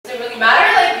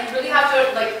matter? Like, you really have to,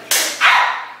 like...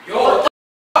 Yo,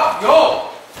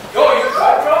 yo, you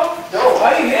good, bro? Yo,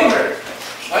 why are you hitting her?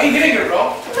 Why are you hitting her,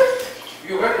 bro?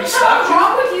 You slapped What's you?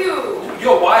 wrong with you?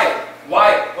 Yo, why?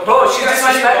 Bro, she's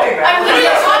disrespecting, man. I'm literally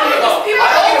talking to these people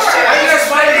over. Why are you guys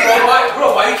fighting, bro?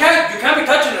 Bro, why you can't be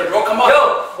touching her, bro? Come on.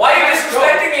 Yo, why are you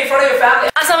disrespecting me in front of your family?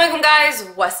 Assalamualaikum guys,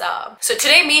 what's up? So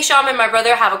today me, Sham, and my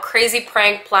brother have a crazy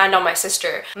prank planned on my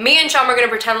sister. Me and Sham are gonna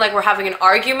pretend like we're having an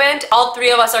argument. All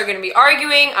three of us are gonna be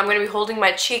arguing. I'm gonna be holding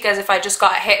my cheek as if I just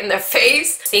got hit in the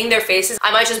face. Seeing their faces,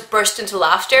 I might just burst into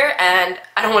laughter, and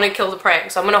I don't want to kill the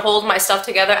prank. So I'm gonna hold my stuff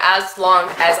together as long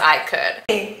as I could.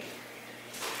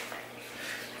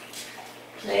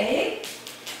 Play?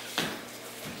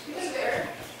 She was there.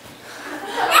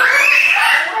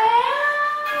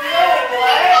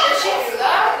 Did she do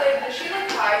that? Like, did she like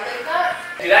hide like that?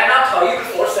 Did I not tell you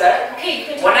before, Seth? Okay, you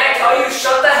can when I tell you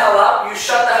shut the hell up, you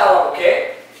shut the hell up,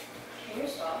 okay? Can you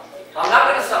stop? I'm not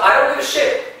gonna stop. I don't give a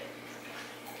shit.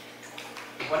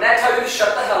 When I tell you to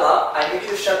shut the hell up, I need you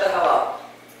to shut the hell up.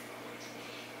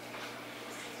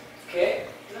 Okay?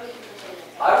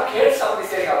 I don't care if somebody's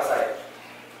sitting outside.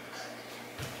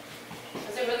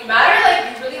 Does it really matter?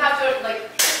 Like, you really have to, like...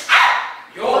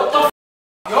 Yo, what the f?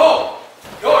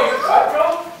 Yo, you good, bro?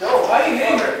 Yo, why are you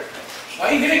hitting her? Why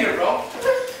are you hitting her, bro?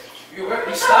 You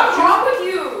slapped What's you? wrong with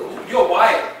you? Yo,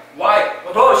 why?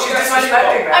 Bro, she's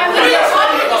disrespecting, man. I'm literally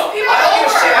talking to these people I don't give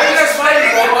a over. shit. Why are you guys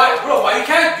fighting, bro? Why you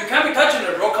can't be touching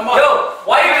her, bro? Come on. Yo,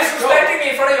 why are you disrespecting me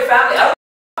in front of your family? I don't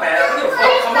man. I don't give a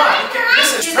fuck. Come on.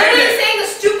 Listen, She's literally saying the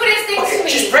stupidest things to me.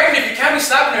 She's pregnant. You can't be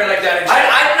slapping her like that.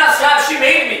 I did not slap. She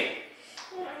made me.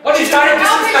 What she started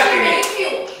disrespecting me.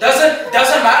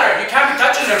 Doesn't matter. You can't be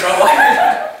touching her, bro.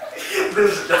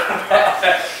 This is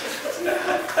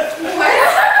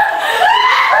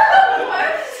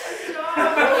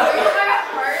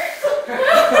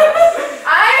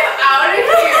I'm out of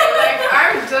here. Like,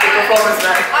 I'm done. performance,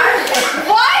 man.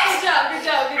 What? Good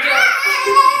job.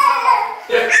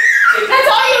 That's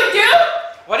all you do?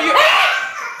 What are you?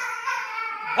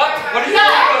 What are you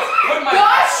doing? Put my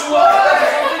shoe up or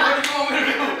something? What do you want me to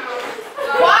do?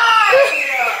 Why?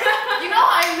 You know,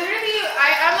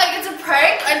 I'm like, it's a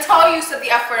prank until you said the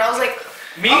F word. I was like,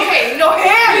 Me? okay, no, him.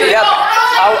 Yeah. No,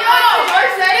 I was like, yo,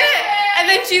 George said it. And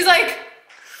then she's like,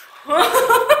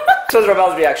 This was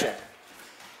Rebel's reaction.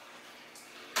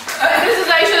 this is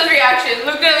Aisha's reaction.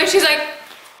 Look at her, she's like,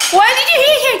 why did you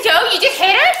hit him, Joe? You just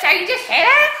hit her? Sorry, you just hit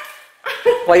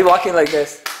her? Why are you walking like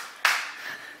this?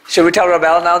 Should we tell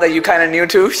Rebel now that you kind of knew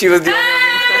too? She was the only one.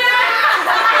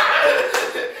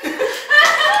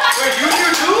 Wait, you do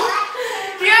too?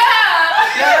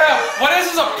 Yeah. What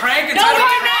is this, a prank? No, we're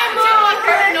not want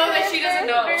her to know that she doesn't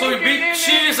know. So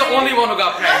she is the only one who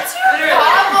got pranked. What's your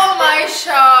problem,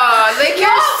 Aisha? Like,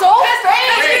 you're so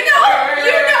fake.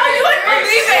 You wouldn't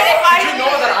believe it if I Did you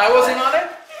know that I wasn't on it?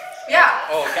 Yeah.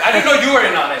 Oh, okay. I didn't know you were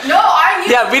in on it. No, I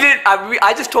knew. Yeah, we didn't.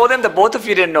 I just told them that both of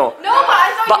you didn't know. No, but I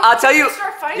thought But you I'll tell you,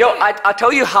 start fighting. yo, I'll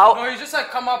tell you how. No, you just like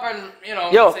come up and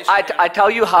Yo, say shit. I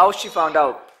tell you how she found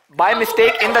out. By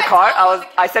mistake in the car,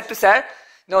 I said to Sarah,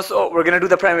 no, so we're gonna do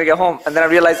the prank when we get home. And then I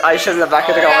realized Aisha's in the back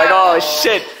of the car. I'm like, oh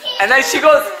shit. And then she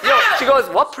goes,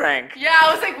 what prank? Yeah,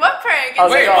 I was like, what prank? I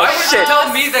was Wait, like, oh why would shit. you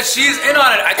tell me that she's in on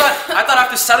it? I thought I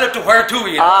have to sell it to her too.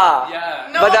 You know? Ah.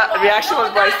 Yeah. No, But that reaction was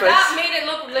priceless. That made it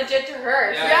look legit to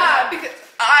her. Yeah. Because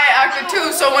I acted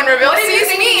too. So when Reveal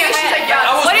sees me, and she's like, yeah.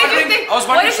 I was What did you wondering- think? I was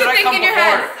What wondering, did you should I think come in your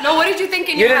before? head? No, what did you think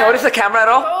in You your didn't head? notice the camera at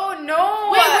all? Oh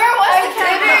no. Wait, where was the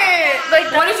camera? Like,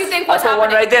 what did you think I was saw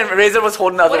one happening? right there. And Razor was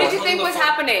holding the other What did one. you think was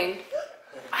happening?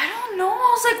 I don't know. I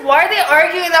was like, why are they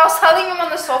arguing? I was telling him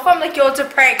on the sofa, I'm like, yo, it's a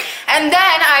prank. And then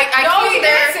I came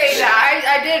there. Say that.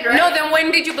 I did, right? No, then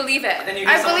when did you believe it?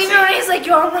 I believe it when he's like,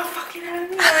 yo, I'm not fucking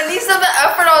having it. And he said the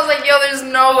effort, I was like, yo, there's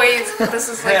no ways this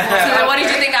is like. So then what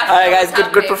did you think after? All right, guys,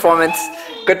 good performance.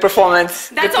 Good performance.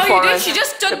 That's good all you did. performance. She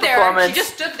just stood Good there. performance. She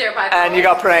just stood there by the And you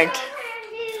got pranked.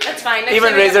 That's fine. Next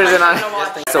Even time we get Razor's in on punched, I'm gonna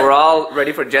watch. it. So we're all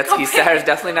ready for jet ski. Sarah's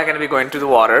definitely not going to be going to the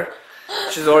water.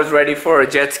 She's always ready for a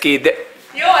jet ski.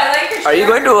 Yo, I like your Are you shirt.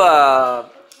 going to a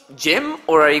gym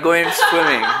or are you going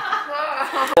swimming?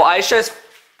 Oh,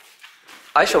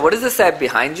 Aisha, what is this at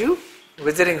behind you?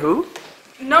 Visiting who?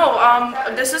 No,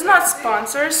 this is not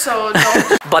sponsored, so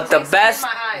don't. But the my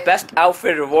eyes. best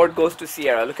outfit reward goes to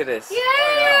Sierra. Look at this.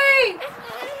 Yay!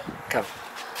 Come.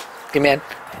 Give me a hand.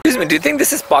 Excuse me, do you think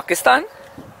this is Pakistan?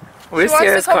 Where's She wants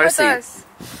Sierra's to come car with seat? us.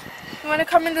 You want to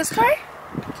come in this car?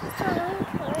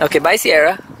 Okay, bye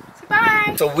Sierra.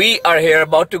 Bye. So we are here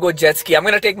about to go jet ski. I'm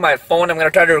gonna take my phone. I'm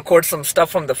gonna try to record some stuff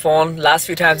from the phone. Last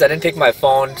few times I didn't take my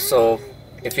phone, so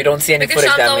If you don't see any Because footage,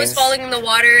 Sham's that always means... falling in the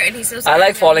water and he's so I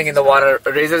like falling in the water.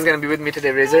 Razor's gonna be with me today,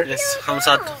 Razor. Yes, हम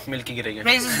साथ मिलके गिरेंगे.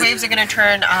 Razor's waves are gonna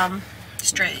turn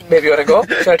straight. Baby, you wanna go?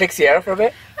 Should I take Sierra for a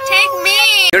bit? Take me!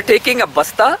 You're taking a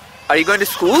basta? Are you going to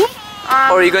school?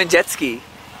 Or are you going jet ski?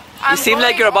 You seem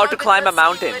like you're about to climb a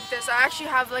mountain. With this, I actually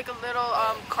have like a little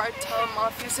cartel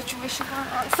mafia situation going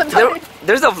on.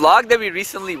 There's a vlog that we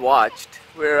recently watched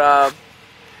where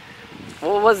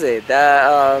what was it?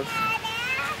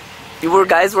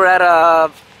 Guys were at a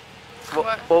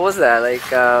what was that?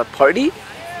 Like a party?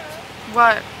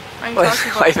 What? Are you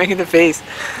talking Why are you about? making the face?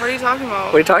 What are you talking about?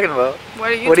 What are you talking about?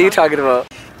 What are you talking about?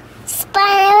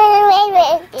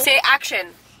 Say action.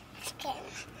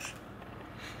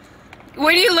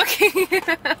 What are you looking?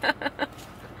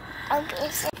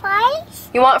 Fries?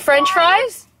 You want French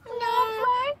fries?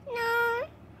 No.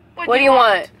 What do you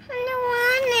want? I don't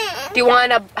want it. Do you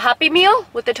want a Happy Meal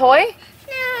with the toy?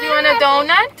 No. You want a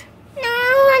donut? No,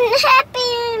 I want happy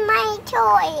in my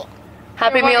toy.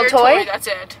 Happy You want Meal your toy? That's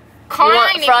it. You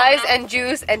want fries and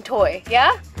juice and toy,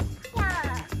 yeah?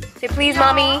 Yeah. Say please,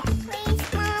 mommy.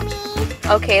 Please,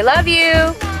 mommy. Okay, love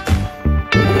you.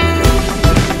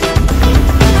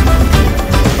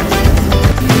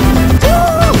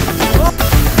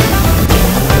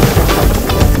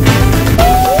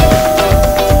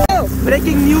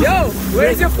 Breaking news! Yo,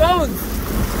 where's your phones?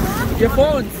 Your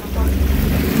phones.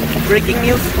 Breaking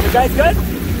news. You guys good?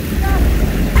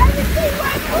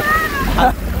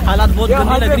 हालात बहुत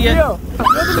गंदी लग रही है.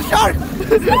 There's a shark!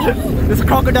 There's a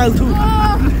crocodile too.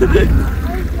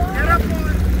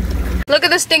 Look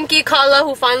at the stinky Kala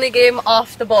who finally came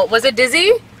off the boat. Was it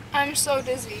dizzy? I'm so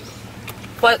dizzy.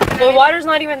 But the water's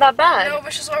not even that bad. No,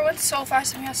 but Shazor went so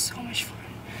fast and we had so much fun.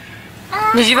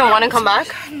 Did you even want to come back?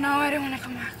 No, I didn't want to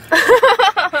come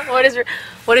back.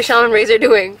 what is Sham and Razor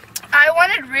doing? I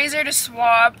wanted Razor to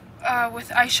swap with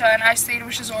Aisha and I stayed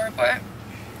with Shazor, but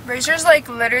Razor's like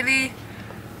literally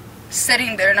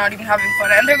sitting there not even having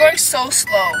fun and they're going so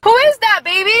slow. Who is that,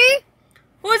 baby?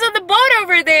 Who's on the boat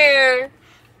over there?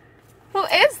 Who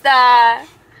is that?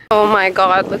 Oh my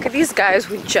god, look at these guys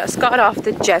who just got off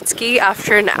the jet ski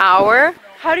after an hour.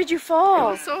 How did you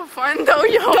fall? So fun though,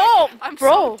 yo. Don't! I'm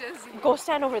Bro, so dizzy. go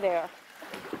stand over there.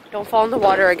 Don't fall in the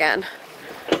water again.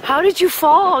 How did you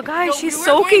fall? Guys, Yo, she's we were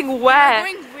soaking going, wet.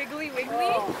 We were going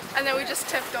wiggly, and then we just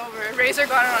tipped over. Razor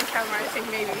got it on camera, I think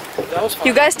maybe. That was fun.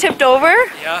 You guys tipped over?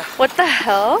 Yeah. What the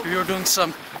hell? We were doing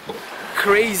some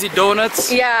crazy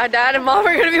donuts. Yeah, Dad and Mom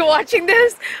are gonna be watching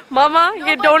this. Mama, No,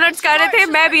 ये but donuts sorry, खाने थे,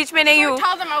 sorry. मैं बीच में नहीं So हूँ.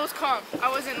 tell them I was calm. I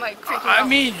wasn't like freaking I out.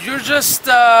 mean, you're just.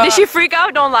 Did she freak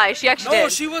out? Don't lie. She actually No,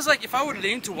 did. she was like, if I would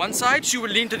lean to one side, she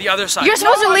would lean to the other side. You're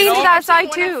supposed to You lean to know? that side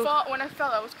when too. When I fell,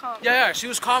 I was calm. Yeah, she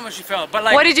was calm when she fell. But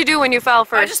like, What did you do when you fell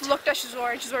I first? just looked at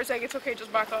Shazor and Shazor's like, it's okay,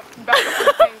 just back up from the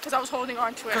thing, because I was holding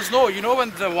on to it. because no, you know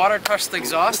when the water touched the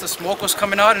exhaust, the smoke was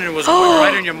coming out and it was going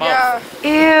right in your mouth.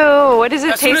 Yeah. Ew, what does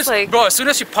it As soon taste as, like? bro, as soon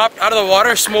as she popped out of the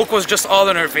water, smoke was just all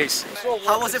in her face.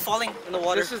 How was it falling in the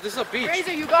water? This is a beach.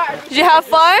 Razor, you got it. Did you have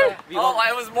fun? Oh,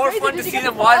 it was more fun to see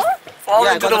them fall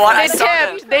Yeah, I into got the the water. They I saw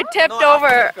them. tipped. They tipped No,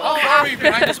 over. How far were you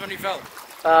behind us when you fell?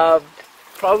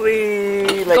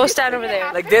 Probably like Go stand over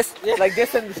there. like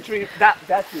this in the street.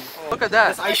 That's you. Look at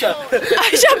that. Aisha.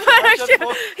 Aisha put her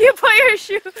shoe. You put your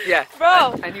shoe. Yeah,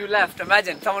 Bro. And you left.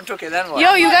 Imagine someone took it. Then what?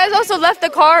 Yo, you guys also left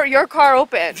your car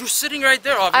open. You're sitting right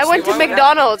there, obviously. I went to Why would-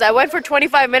 McDonald's. I went for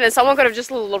 25 minutes. Someone could have just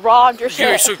robbed your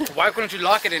Here, shit. so why couldn't you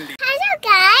lock it in? Hello,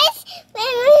 guys.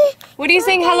 What are you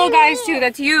saying hello guys to?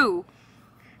 That's you.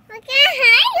 Okay,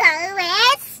 hi,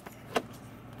 Lois.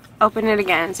 Open it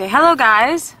again. Say hello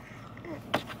guys.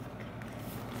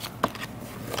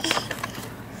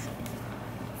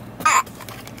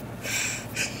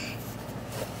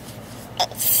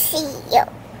 See you.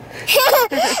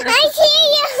 I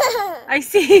see you. I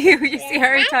see you. You see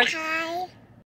her touch.